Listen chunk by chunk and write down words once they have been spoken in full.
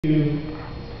to see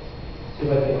if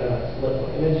I can select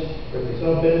my image, break this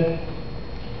open.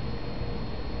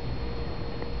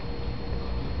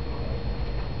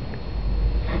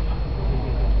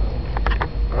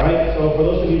 Alright, so for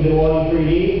those of you who've been wanting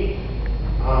 3D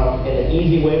and an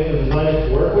easy way for designers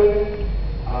to work with,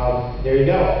 there you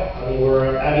go. I mean,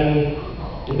 we're adding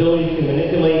the ability to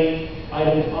manipulate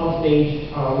items on stage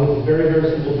with a very, very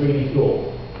simple 3D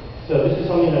tool. So this is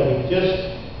something that we've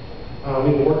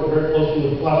been working very closely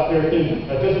with Flash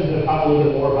CS4. Justin's going to talk a little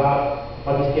bit more about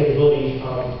these capabilities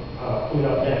coming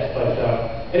up next. But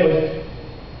anyways,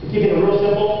 we're keeping it real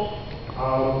simple,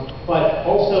 but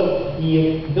also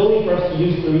the ability for us to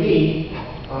use 3D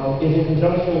is in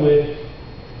conjunction with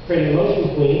creating a motion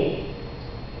screen.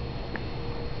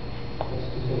 Let's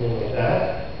do something like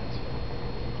that.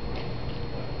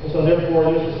 And so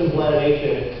therefore, there's a simple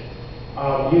animation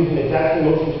using the exact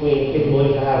motion screen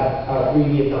capability to have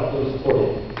 3D if not fully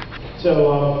supported.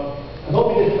 So I'm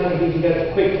hoping this kind of gives you guys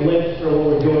a quick glimpse for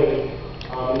what we're doing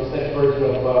in this next version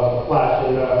of Flash.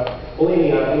 And believe me,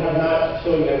 we have not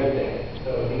shown you everything.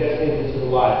 So if you guys think this is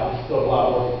a lot, we still have a lot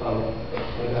more to come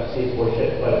when that CS4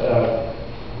 ships. But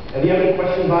if you have any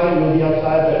questions about it, we'll be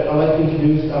outside. But I'd like to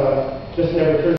introduce Justin Everett.